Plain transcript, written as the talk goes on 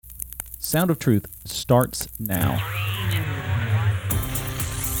Sound of Truth starts now.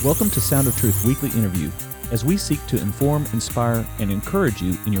 Welcome to Sound of Truth Weekly Interview, as we seek to inform, inspire, and encourage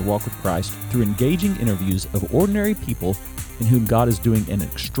you in your walk with Christ through engaging interviews of ordinary people in whom God is doing an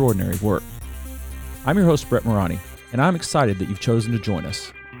extraordinary work. I'm your host, Brett Morani, and I'm excited that you've chosen to join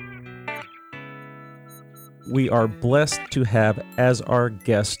us. We are blessed to have as our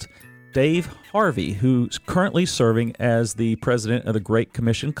guest Dave Harvey, who's currently serving as the president of the Great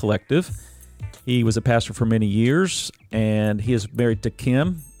Commission Collective. He was a pastor for many years, and he is married to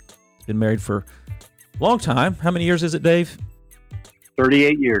Kim. He's been married for a long time. How many years is it, Dave?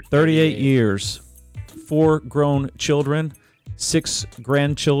 38 years. 38 years. 4 grown children, 6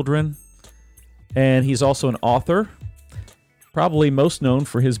 grandchildren, and he's also an author, probably most known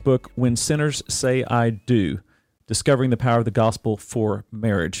for his book, When Sinners Say I Do, Discovering the Power of the Gospel for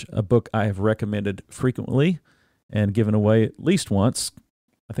Marriage, a book I have recommended frequently and given away at least once.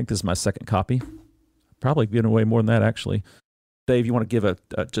 I think this is my second copy. Probably given away more than that, actually. Dave, you want to give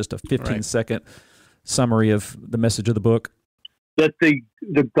just a 15-second summary of the message of the book? That the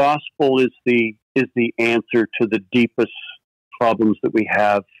gospel is the answer to the deepest problems that we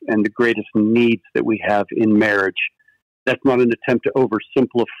have and the greatest needs that we have in marriage. That's not an attempt to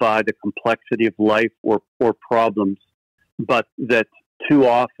oversimplify the complexity of life or problems, but that too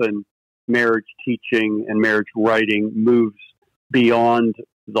often marriage teaching and marriage writing moves beyond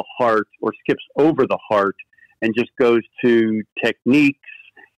the heart or skips over the heart and just goes to techniques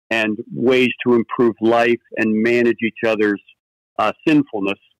and ways to improve life and manage each other's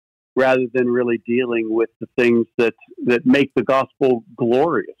sinfulness, rather than really dealing with the things that make the gospel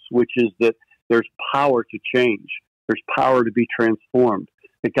glorious, which is that there's power to change. There's power to be transformed,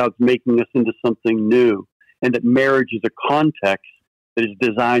 that God's making us into something new, and that marriage is a context that is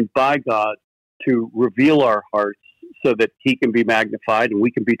designed by God to reveal our hearts so that He can be magnified and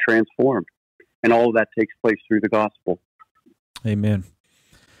we can be transformed. And all of that takes place through the gospel. Amen.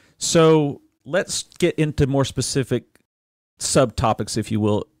 So let's get into more specific subtopics, if you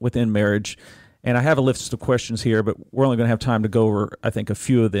will, within marriage. And I have a list of questions here, but we're only going to have time to go over, I think, a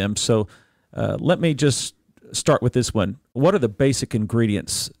few of them. So let me just start with this one. What are the basic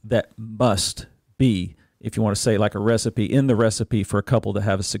ingredients that must be, if you want to say like a recipe, in the recipe for a couple to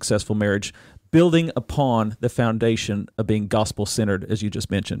have a successful marriage, building upon the foundation of being gospel-centered, as you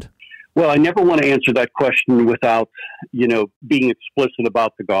just mentioned? Well, I never want to answer that question without, being explicit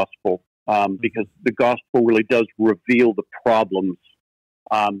about the gospel, because the gospel really does reveal the problems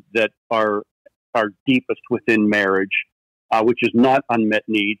that are deepest within marriage, which is not unmet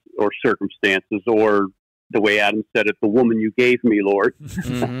needs or circumstances or the way Adam said it, the woman you gave me, Lord.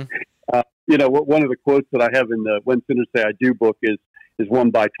 Mm-hmm. One of the quotes that I have in the When Sinners Say I Do book is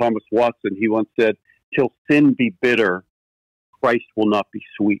one by Thomas Watson. He once said, "Till sin be bitter, Christ will not be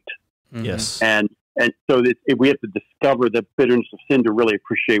sweet." Mm-hmm. Yes. And so we have to discover the bitterness of sin to really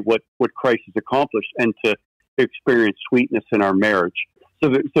appreciate what Christ has accomplished and to experience sweetness in our marriage. So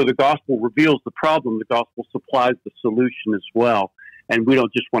the gospel reveals the problem. The gospel supplies the solution as well. And we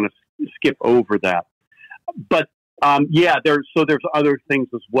don't just want to skip over that. But there's other things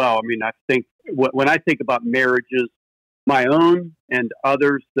as well. I mean, I think when I think about marriages, my own and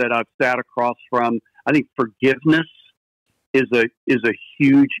others that I've sat across from, I think forgiveness is a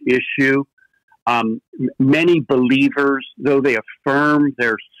huge issue. Many believers, though they affirm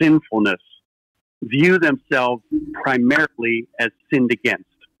their sinfulness, view themselves primarily as sinned against.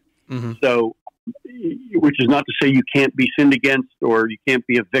 Mm-hmm. So, which is not to say you can't be sinned against or you can't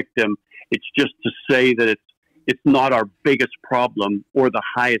be a victim. It's just to say that it's not our biggest problem or the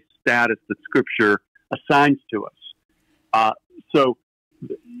highest status that Scripture assigns to us. So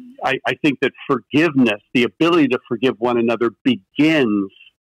I think that forgiveness, the ability to forgive one another, begins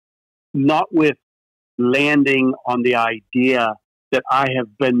not with landing on the idea that I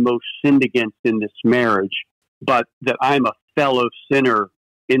have been most sinned against in this marriage, but that I'm a fellow sinner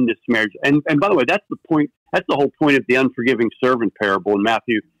in this marriage. And by the way, that's the point. That's the whole point of the unforgiving servant parable in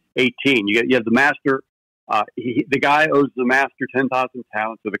Matthew 18. You have the master. The guy owes the master 10,000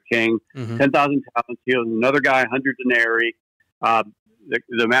 talents, or the king, 10,000 talents. He owes another guy 100 denarii.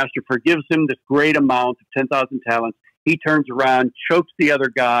 The master forgives him this great amount of 10,000 talents. He turns around, chokes the other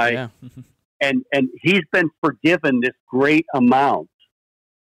guy, and he's been forgiven this great amount.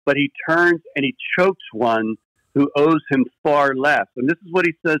 But he turns and he chokes one who owes him far less. And this is what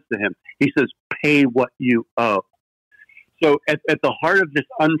he says to him. He says, "Pay what you owe." So at the heart of this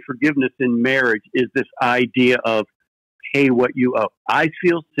unforgiveness in marriage is this idea of pay what you owe. I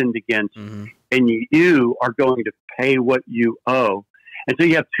feel sinned against, and you are going to pay what you owe. And so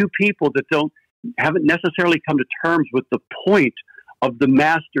you have two people that haven't necessarily come to terms with the point of the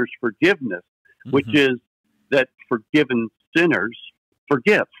Master's forgiveness, which is that forgiven sinners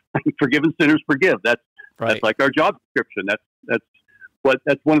forgive. Forgiven sinners forgive. That's like our job description. That's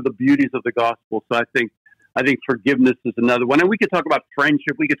one of the beauties of the gospel. So I think forgiveness is another one. And we could talk about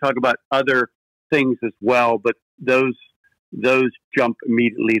friendship. We could talk about other things as well, but those jump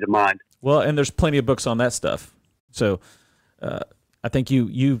immediately to mind. Well, and there's plenty of books on that stuff. So I think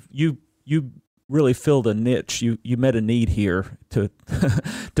you really filled a niche. You met a need here to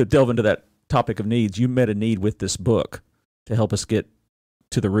to delve into that topic of needs. You met a need with this book to help us get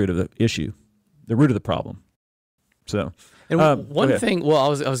to the root of the issue, the root of the problem. So, and one thing, well, I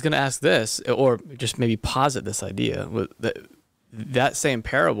was going to ask this, or just maybe posit this idea, that same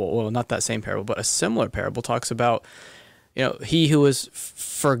parable, well, not that same parable, but a similar parable talks about, he who is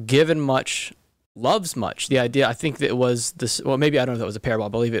forgiven much loves much. The idea, I think that it was this, well, maybe I don't know if that was a parable. I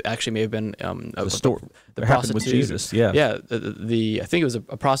believe it actually may have been the story. The prostitute with Jesus. Yeah. Yeah. I think it was a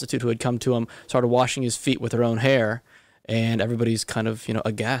prostitute who had come to him, started washing his feet with her own hair, and everybody's kind of,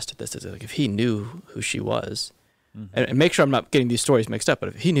 aghast at this. It's like, if he knew who she was, and make sure I'm not getting these stories mixed up, but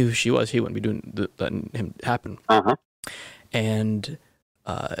if he knew who she was, he wouldn't be letting him happen. And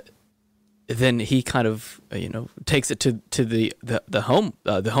then he kind of, takes it to the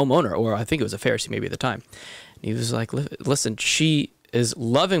homeowner, or I think it was a Pharisee maybe at the time. And he was like, listen, she is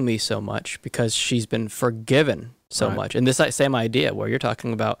loving me so much because she's been forgiven so much. And this same idea where you're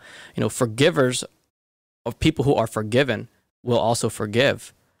talking about, forgivers of people who are forgiven will also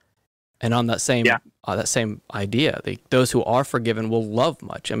forgive. And on that same idea, those who are forgiven will love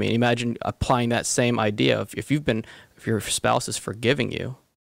much. I mean, imagine applying that same idea of if your spouse is forgiving you,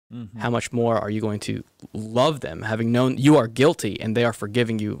 how much more are you going to love them, having known you are guilty and they are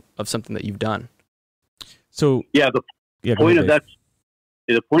forgiving you of something that you've done? So the point of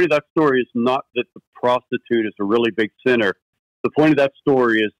that story is not that the prostitute is a really big sinner. The point of that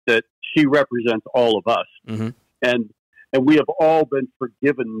story is that she represents all of us, and we have all been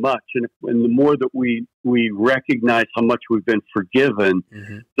forgiven much. And the more that we recognize how much we've been forgiven,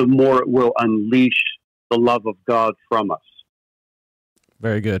 the more it will unleash the love of God from us.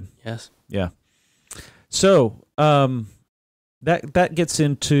 Very good. Yes. Yeah. So that gets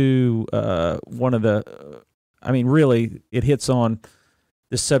into one of the, really, it hits on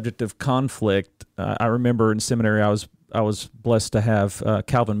the subject of conflict. I remember in seminary, I was blessed to have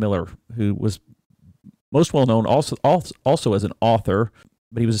Calvin Miller, who was most well known also as an author,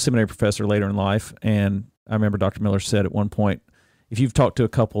 but he was a seminary professor later in life. And I remember Dr. Miller said at one point, if you've talked to a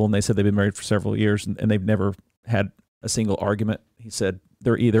couple and they said they've been married for several years and they've never had a single argument, he said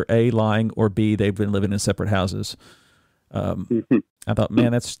they're either A, lying, or B, they've been living in separate houses. I thought,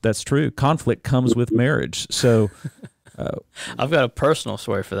 man, that's true. Conflict comes with marriage. So I've got a personal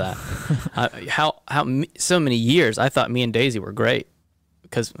story for that. How so many years I thought me and Daisy were great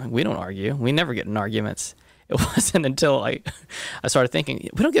because we don't argue. We never get in arguments. It wasn't until I started thinking,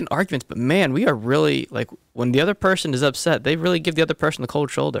 we don't get in arguments, but man, we are really, like, when the other person is upset, they really give the other person the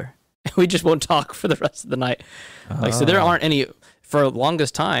cold shoulder. We just won't talk for the rest of the night. So there aren't any, for the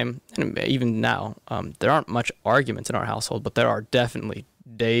longest time, and even now, there aren't much arguments in our household, but there are definitely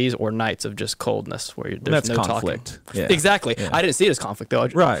days or nights of just coldness where there's no conflict. talking. Yeah. Exactly. Yeah. I didn't see it as conflict, though.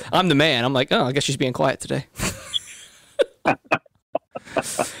 Right. I'm the man. I'm like, oh, I guess she's being quiet today.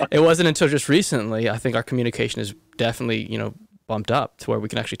 It wasn't until just recently, I think our communication is definitely, bumped up to where we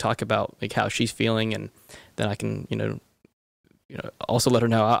can actually talk about like how she's feeling, and then I can, also let her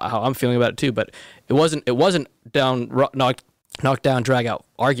know how I'm feeling about it too. But it wasn't knock down, drag out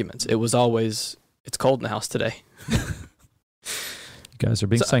arguments. It was always, it's cold in the house today. You guys are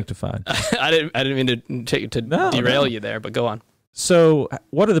being sanctified. I didn't mean to derail you there, but go on. So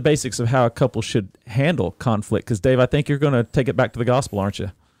what are the basics of how a couple should handle conflict? Because, Dave, I think you're going to take it back to the gospel, aren't you?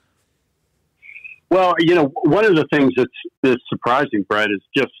 Well, one of the things that's surprising, Brett, is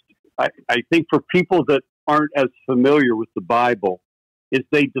just, I think for people that aren't as familiar with the Bible, is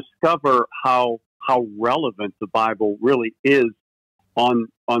they discover how relevant the Bible really is on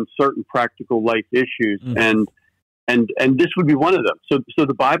certain practical life issues. And this would be one of them. So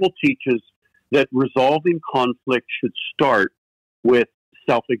the Bible teaches that resolving conflict should start with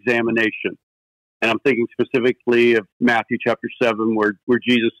self-examination. And I'm thinking specifically of Matthew chapter 7, where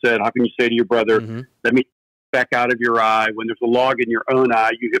Jesus said, how can you say to your brother, let me speck out of your eye, when there's a log in your own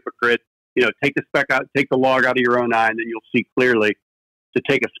eye, you hypocrite, take the log out of your own eye, and then you'll see clearly to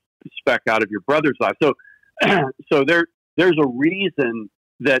take a speck out of your brother's eye. So there's a reason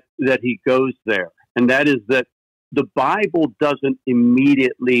that he goes there. And that is that the Bible doesn't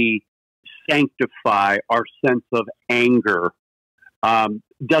immediately sanctify our sense of anger.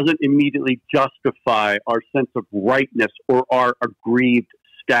 doesn't immediately justify our sense of rightness or our aggrieved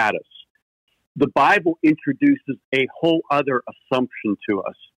status. The Bible introduces a whole other assumption to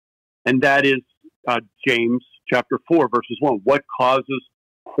us, and that is James chapter 4, verses 1. What causes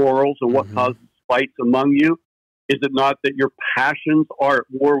quarrels and what causes fights among you? Is it not that your passions are at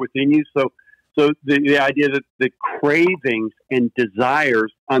war within you? So the idea that the cravings and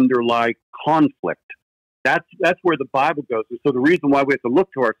desires underlie conflict. That's where the Bible goes. And so the reason why we have to look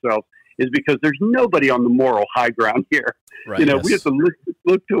to ourselves is because there's nobody on the moral high ground here. Right, We have to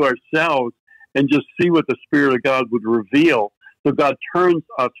look to ourselves and just see what the Spirit of God would reveal. So God turns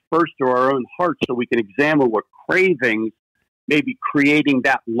us first to our own hearts so we can examine what cravings may be creating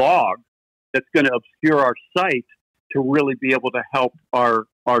that log that's going to obscure our sight to really be able to help our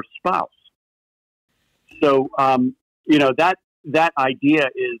spouse. So, that idea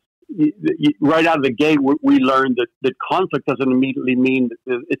is right out of the gate, we learned that conflict doesn't immediately mean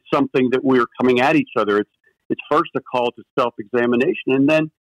that it's something that we're coming at each other. It's first a call to self-examination, and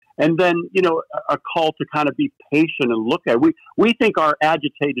then a call to kind of be patient and look at. We think our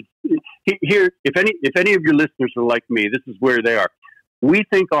agitated here. If any of your listeners are like me, this is where they are. We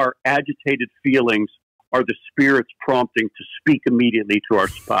think our agitated feelings are the Spirit's prompting to speak immediately to our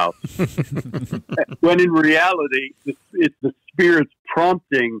spouse, when in reality, it's the Spirit's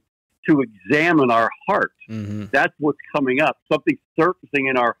prompting to examine our heart. That's what's coming up. Something surfacing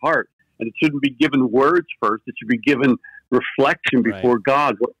in our heart, and it shouldn't be given words first. It should be given reflection before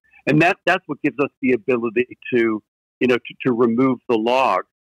God. And that's what gives us the ability to remove the log,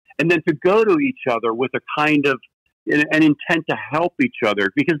 and then to go to each other with a kind of an intent to help each other,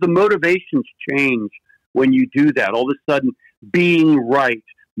 because the motivations change when you do that. All of a sudden, being right,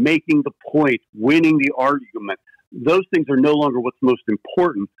 making the point, winning the argument, those things are no longer what's most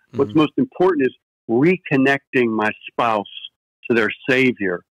important. What's most important is reconnecting my spouse to their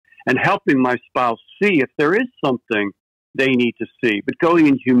Savior and helping my spouse see if there is something they need to see, but going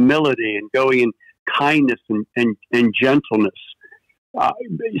in humility and going in kindness and gentleness.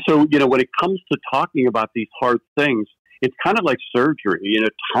 So, when it comes to talking about these hard things, it's kind of like surgery.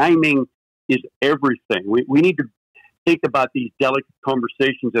 Timing is everything. We need to think about these delicate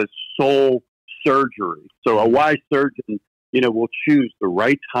conversations as soul surgery. So a wise surgeon, will choose the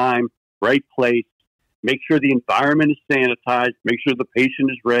right time, right place, make sure the environment is sanitized, make sure the patient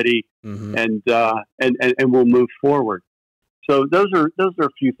is ready, and we'll move forward. So those are a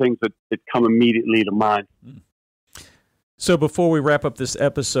few things that come immediately to mind. So before we wrap up this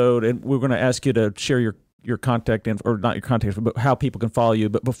episode, and we're going to ask you to share your contact or not your contact, but how people can follow you.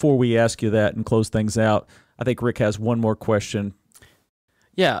 But before we ask you that and close things out, I think Rick has one more question.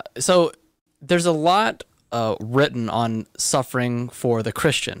 Yeah. So there's a lot written on suffering for the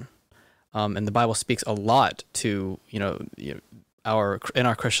Christian, and the Bible speaks a lot to in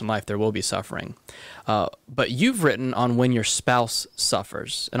our Christian life there will be suffering. But you've written on when your spouse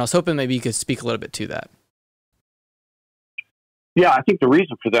suffers, and I was hoping maybe you could speak a little bit to that. Yeah, I think the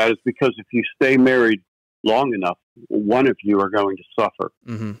reason for that is because if you stay married long enough, one of you are going to suffer.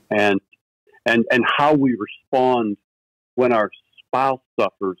 And how we respond when our spouse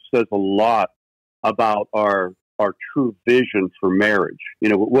suffers says a lot about our true vision for marriage.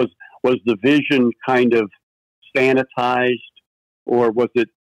 Was the vision kind of sanitized, or was it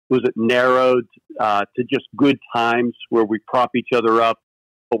narrowed to just good times where we prop each other up,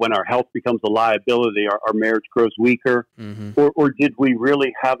 but when our health becomes a liability, our marriage grows weaker? Or did we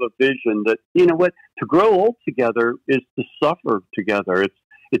really have a vision that, to grow old together is to suffer together.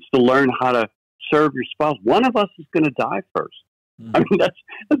 It's to learn how to serve your spouse. One of us is going to die first. I mean, that's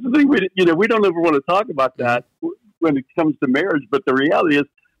the thing. We don't ever want to talk about that when it comes to marriage, but the reality is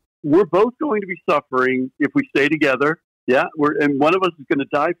we're both going to be suffering if we stay together. Yeah, and one of us is going to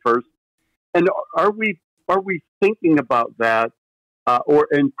die first. And are we thinking about that?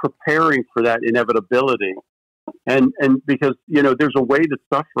 And preparing for that inevitability, and because there's a way that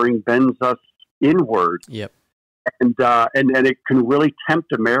suffering bends us inward, and it can really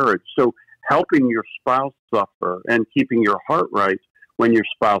tempt a marriage. So helping your spouse suffer and keeping your heart right when your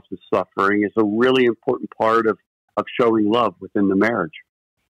spouse is suffering is a really important part of showing love within the marriage.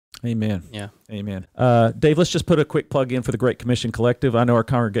 Amen. Yeah. Amen. Dave, let's just put a quick plug in for the Great Commission Collective. I know our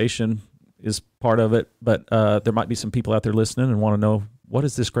congregation is part of it, but there might be some people out there listening and want to know, what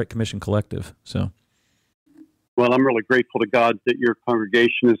is this Great Commission Collective? So, well, I'm really grateful to God that your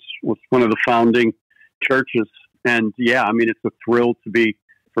congregation was one of the founding churches, and it's a thrill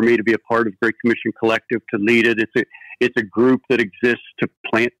for me to be a part of Great Commission Collective, to lead it. It's a group that exists to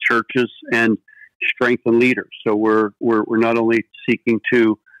plant churches and strengthen leaders. So we're not only seeking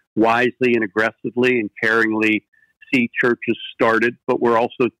to wisely and aggressively and caringly see churches started, but we're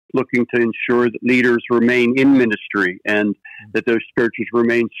also looking to ensure that leaders remain in ministry and that those churches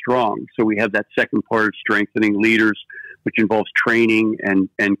remain strong. So we have that second part of strengthening leaders, which involves training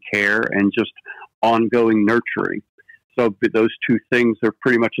and care and just ongoing nurturing. So those two things are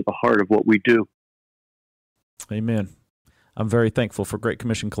pretty much at the heart of what we do. Amen. I'm very thankful for Great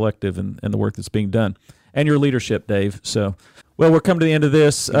Commission Collective and the work that's being done and your leadership, Dave. So, well, we're coming to the end of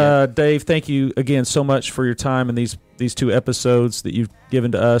this. Dave, thank you again so much for your time in these two episodes that you've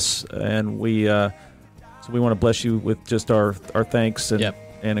given to us. And we want to bless you with just our thanks and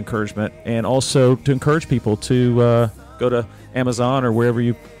encouragement, and also to encourage people to go to Amazon or wherever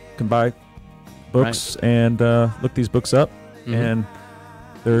you can buy books and look these books up. Mm-hmm. And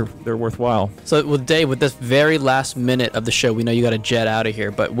they're worthwhile. So, with Dave, with this very last minute of the show, we know you got to jet out of here,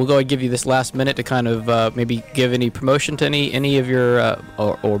 but we'll go and give you this last minute to kind of maybe give any promotion to any of your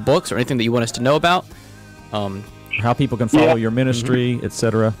or books or anything that you want us to know about. How people can follow your ministry,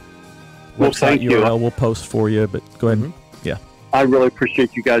 etc. Website URL we'll post for you, but go ahead. Mm-hmm. Yeah. I really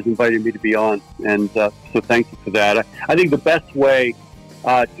appreciate you guys inviting me to be on, and so thank you for that. I think the best way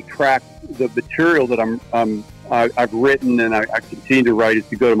to track the material that I've written and I continue to write is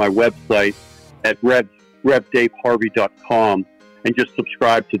to go to my website at revdaveharvey.com and just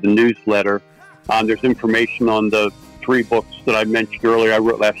subscribe to the newsletter. There's information on the 3 books that I mentioned earlier. I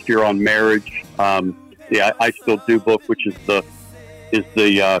wrote last year on marriage. The I Still Do book, which is the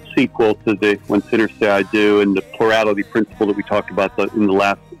sequel to the When Sinners Say I Do, and the plurality principle that we talked about in the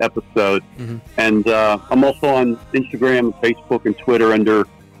last episode. Mm-hmm. And I'm also on Instagram, Facebook, and Twitter under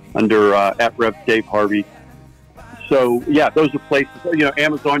at Rev Dave Harvey. So yeah, those are places.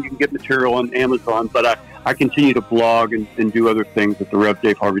 Amazon, you can get material on Amazon, but I continue to blog and do other things at the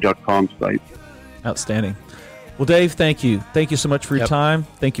RevDaveHarvey.com site. Outstanding. Well, Dave, thank you. Thank you so much for your time.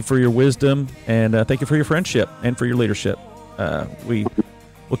 Thank you for your wisdom, and thank you for your friendship and for your leadership.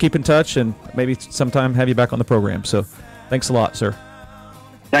 We'll keep in touch and maybe sometime have you back on the program. So thanks a lot, sir.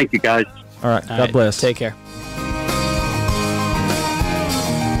 Thank you, guys. All right. God bless. Take care.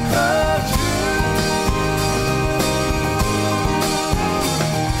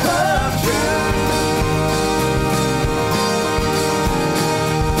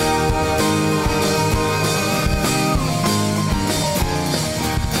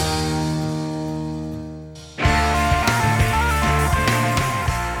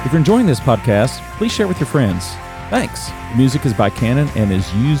 If you're enjoying this podcast, please share with your friends. Thanks. The music is by Canon and is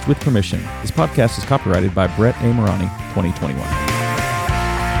used with permission. This podcast is copyrighted by Brett A. Morani, 2021.